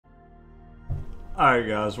Alright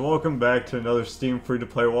guys, welcome back to another Steam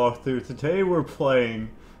free-to-play walkthrough. Today we're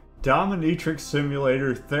playing Dominatrix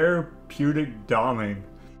Simulator Therapeutic Doming.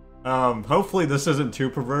 Hopefully this isn't too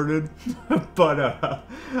perverted, but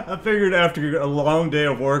I figured after a long day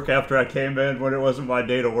of work after I came in when it wasn't my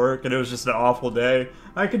day to work and it was just an awful day,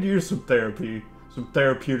 I could use some therapy, some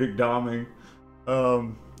therapeutic doming.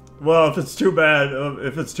 Well, if it's too bad,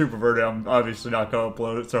 if it's too perverted, I'm obviously not going to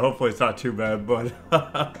upload it, so hopefully it's not too bad, but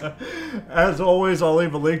as always, I'll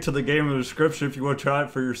leave a link to the game in the description if you want to try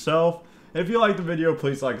it for yourself. If you like the video,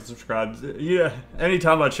 please like and subscribe. Yeah,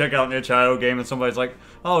 anytime I check out an itch.io game and somebody's like,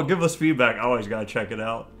 oh, give us feedback, I always gotta check it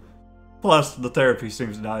out. Plus, the therapy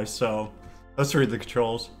seems nice, so let's read the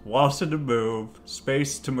controls. WASD to move,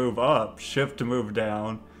 space to move up, shift to move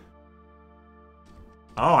down.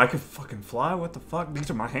 Oh, I can fucking fly? What the fuck?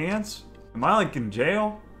 These are my hands? Am I like in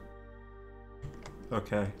jail?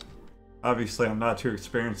 Okay. Obviously, I'm not too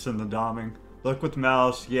experienced in the doming. Look with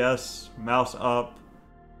mouse, yes. Mouse up.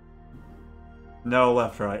 No,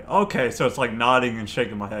 left, right. Okay, so it's like nodding and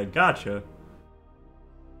shaking my head. Gotcha.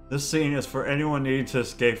 This scene is for anyone needing to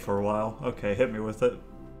escape for a while. Okay, hit me with it.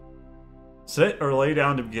 Sit or lay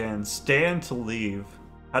down to begin. Stand to leave.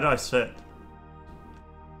 How do I sit?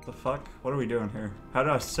 The fuck? What are we doing here? How do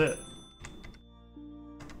I sit?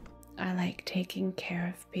 I like taking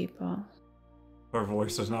care of people. Her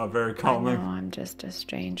voice is not very calming. I know I'm just a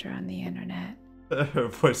stranger on the internet. Her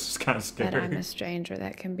voice is kind of scary. But I'm a stranger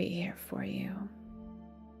that can be here for you.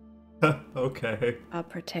 Okay. I'll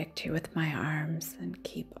protect you with my arms and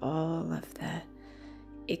keep all of the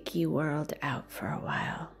icky world out for a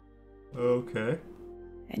while. Okay.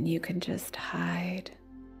 And you can just hide.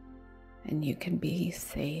 And you can be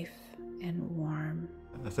safe and warm.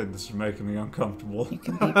 I think this is making me uncomfortable. You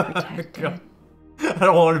can be protected. I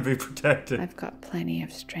don't want to be protected. I've got plenty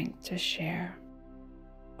of strength to share.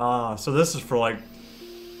 Ah, so this is for like...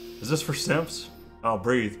 Is this for simps? Oh,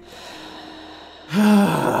 breathe.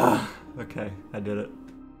 Okay, I did it.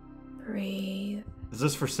 Breathe. Is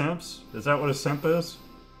this for simps? Is that what a simp is?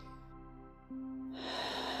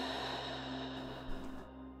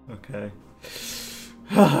 Okay.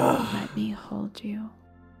 Let me hold you.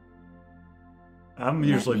 I'm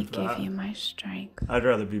usually... Let me give you my strength. I'd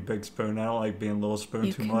rather be Big Spoon. I don't like being Little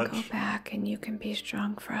Spoon too much. You can go back and you can be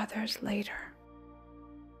strong for others later.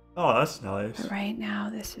 Oh, that's nice. But right now,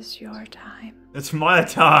 this is your time. It's my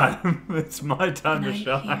time. It's my time and to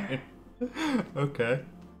shine. Okay.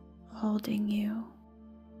 Holding you.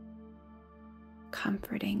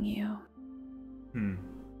 Comforting you.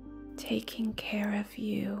 Taking care of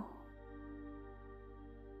you.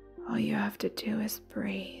 All you have to do is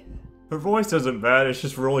breathe. Her voice isn't bad, it's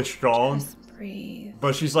just really strong. Just breathe.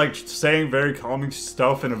 But she's like saying very calming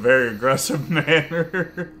stuff in a very aggressive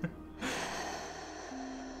manner.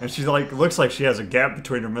 And she like looks like she has a gap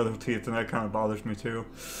between her middle teeth, and that kind of bothers me too.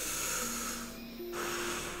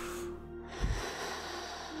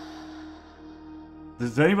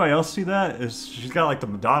 Does anybody else see that? She's got like the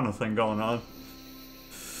Madonna thing going on.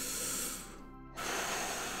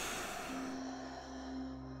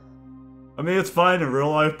 I mean, it's fine in real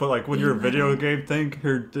life, but like when you're a video game thing,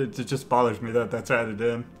 it just bothers me that that's added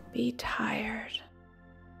in. Be tired.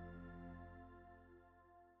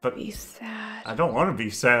 But be sad. I don't want to be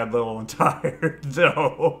sad, little, and tired,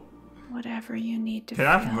 though. Whatever you need to feel.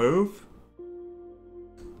 Can I move?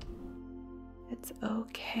 It's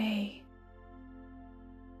okay.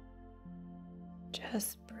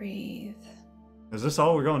 Just breathe. Is this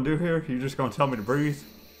all we're going to do here? You're just going to tell me to breathe?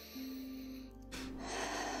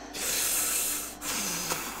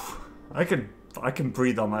 I can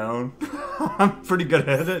breathe on my own. I'm pretty good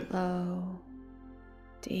at it. Slow.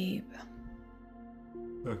 Deep.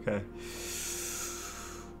 Okay.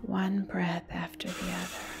 One breath after the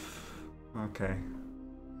other. Okay.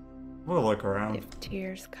 We'll look around. If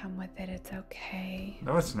tears come with it, it's okay.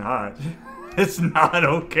 No, it's not. It's not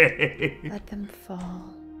okay. Let them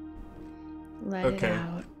fall. Let it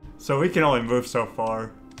out. So we can only move so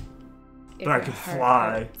far. But I can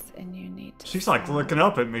fly. And you need to She's like looking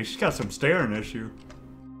up at me. She's got some staring issue.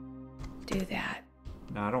 Do that.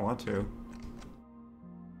 No, I don't want to.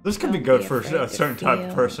 This could be good for a certain type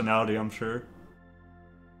of personality, I'm sure.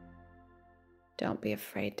 Don't be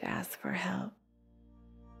afraid to ask for help.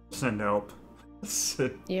 Send help.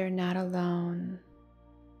 You're not alone.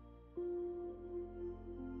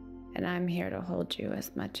 And I'm here to hold you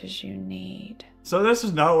as much as you need. So this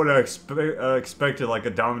is not what I expected, like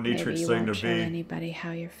a dominatrix thing to be. Show anybody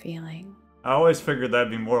how you're feeling. I always figured that'd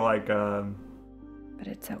be more like But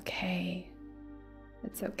it's okay.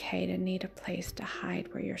 It's okay to need a place to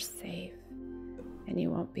hide where you're safe. and you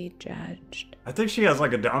won't be judged. I think she has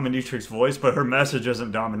like a Dominatrix voice, but her message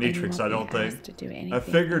isn't And you Dominatrix, won't I be don't think. asked to do anything I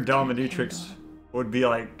figured you can't Dominatrix handle. would be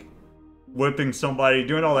like whipping somebody,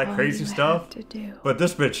 doing all that All crazy you stuff. have to do But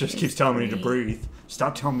this bitch just is keeps telling me to breathe.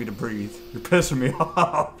 Stop telling me to breathe. You're pissing me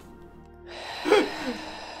off.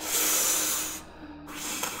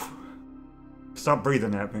 Stop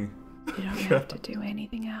breathing at me. You don't have to do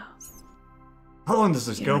anything else. How long does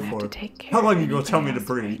this You go don't have for? to take care How long of you gonna tell me to anything else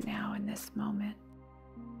breathe? right now in this moment.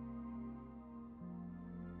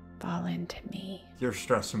 Fall into me. You're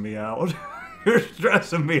stressing me out. You're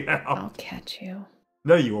stressing me out. I'll catch you.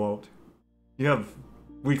 No, you won't. You have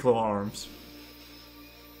weak little arms.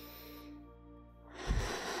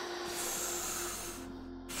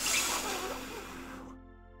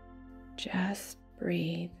 Just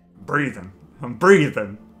breathe. Breathing. I'm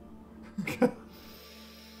breathing.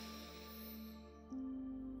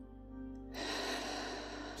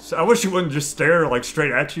 So I wish you wouldn't just stare like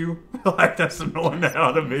straight at you. Like that's annoying the hell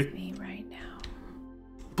out of With me. me right now.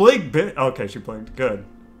 Blink bit. Okay, she blinked. Good.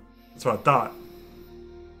 That's what I thought.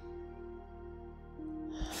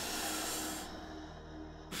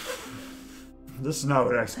 This is not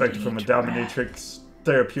what I expected from a dominatrix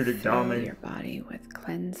therapeutic Fill dominator. your body with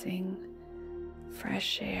cleansing,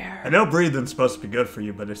 fresh air. I know breathing's supposed to be good for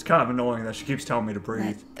you, but it's kind of annoying that she keeps telling me to breathe.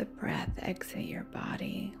 Let the breath exit your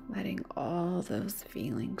body, letting all those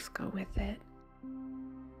feelings go with it.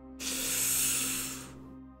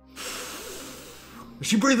 Is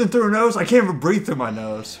she breathing through her nose? I can't even breathe through my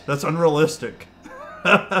nose. That's unrealistic.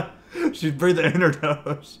 She's breathing in her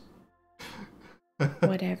nose.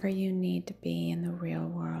 Whatever you need to be in the real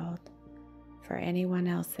world, for anyone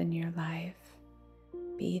else in your life,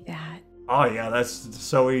 be that. Oh yeah, that's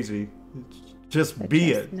so easy. Just But be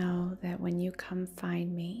just it. know that when you come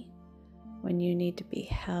find me, when you need to be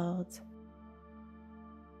held,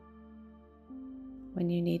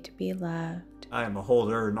 when you need to be loved, I am a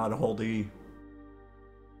holder, not a holdee.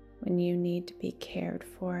 when you need to be cared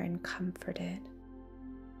for and comforted,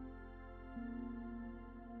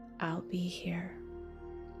 I'll be here.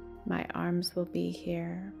 My arms will be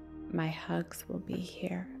here. My hugs will be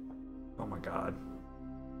here. Oh my god.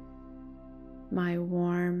 My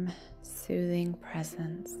warm, soothing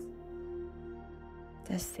presence.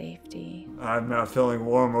 The safety. I'm not feeling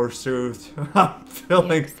warm or soothed. I'm The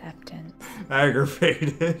feeling acceptance.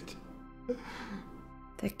 aggravated.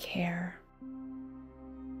 The care.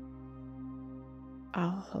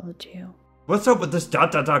 I'll hold you. What's up with this ...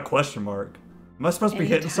 question mark? Am I supposed to be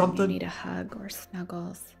hitting Anytime something? you need a hug or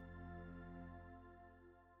snuggles.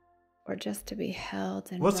 Or just to be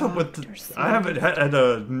held and What's up with rocked or the... I haven't soothed. had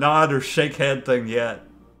a nod or shake head thing yet.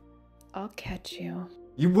 I'll catch you.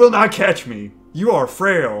 You will not catch me. You are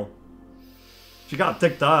frail. She got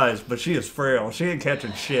thick thighs, but she is frail. She ain't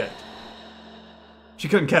catching shit. She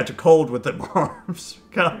couldn't catch a cold with them arms.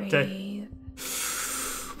 God damn. Breathe.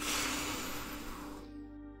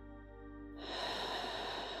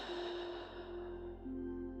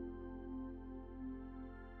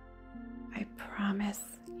 I promise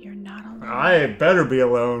you're not alone. I better be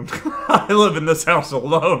alone. I live in this house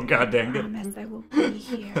alone, god dang I it. promise I will be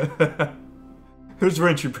here. Whose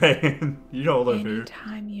rent you paying? You don't live here.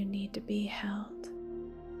 Anytime you need to be held.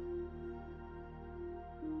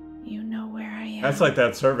 You know where I am. That's like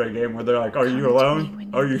that survey game where they're like, are Come you to me alone?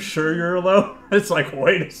 when Are you you need sure me. you're alone? It's like,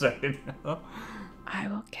 wait a second. I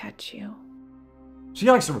will catch you. She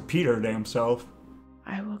likes to repeat her damn self.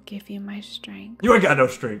 I will give you my strength. You ain't got no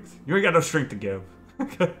strength. You ain't got no strength to give.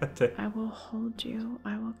 I will hold you.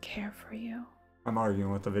 I will care for you. I'm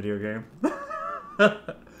arguing with the video game.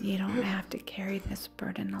 You don't have to carry this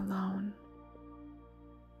burden alone.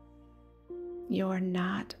 You're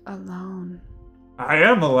not alone. I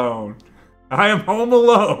am alone. I am home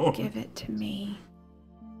alone. Give it to me.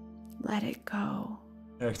 Let it go.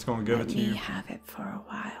 X gonna give Let it to me you. have it for a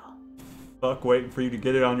while. Fuck waiting for you to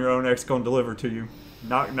get it on your own. X gonna deliver to you.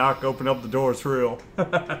 Knock knock, open up the door, it's real.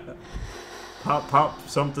 Pop pop,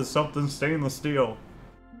 something something, stainless steel.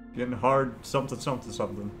 Getting hard, something something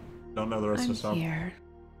something. Don't know the rest of the I'm song. here.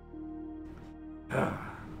 How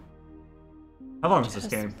long is this Just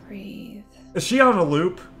game? breathe. Is she on a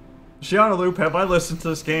loop? Is she on a loop? Have I listened to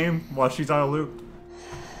this game while she's on a loop?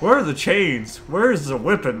 Where are the chains? Where is the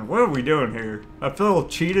whipping? What are we doing here? I feel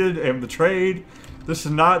cheated and betrayed. This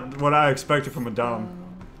is not what I expected from a Dom.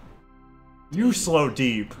 You slow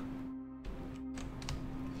deep.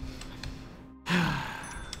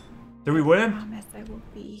 Did we I win? promise I will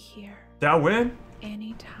be here. Did I win?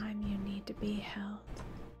 Anytime you need to be held.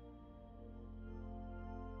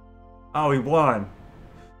 Oh, we won.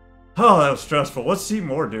 Oh, that was stressful. What's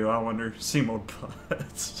Seymour do, I wonder? Seymour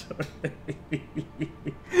butts.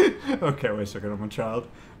 Okay, wait a second, I'm a child.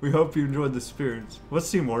 We hope you enjoyed the spirits. What's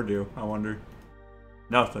Seymour do, I wonder?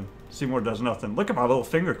 Nothing. Seymour does nothing. Look at my little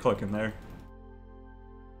finger clicking there.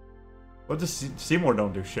 What does Seymour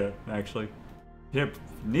don't do shit, actually. Yep,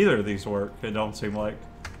 neither of these work, it don't seem like.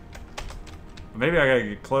 Maybe I gotta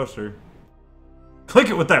get closer. Click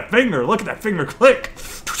it with that finger! Look at that finger click!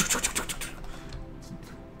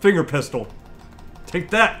 Finger pistol. Take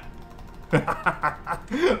that!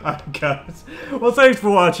 Guys. Well, thanks for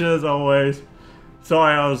watching as always.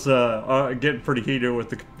 Sorry I was getting pretty heated with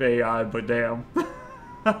the AI, but damn.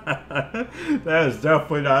 That is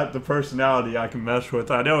definitely not the personality I can mesh with.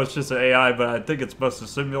 I know it's just an AI, but I think it's supposed to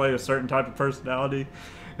simulate a certain type of personality.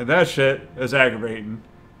 And that shit is aggravating.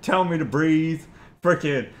 Tell me to breathe.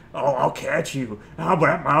 Frickin', oh, I'll catch you. I'll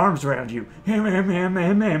wrap my arms around you.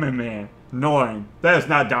 Man. Annoying. That is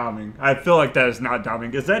not doming. I feel like that is not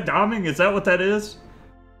doming. Is that doming? Is that what that is?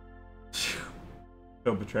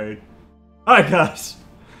 Feel betrayed. Alright, guys.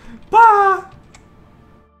 Bye!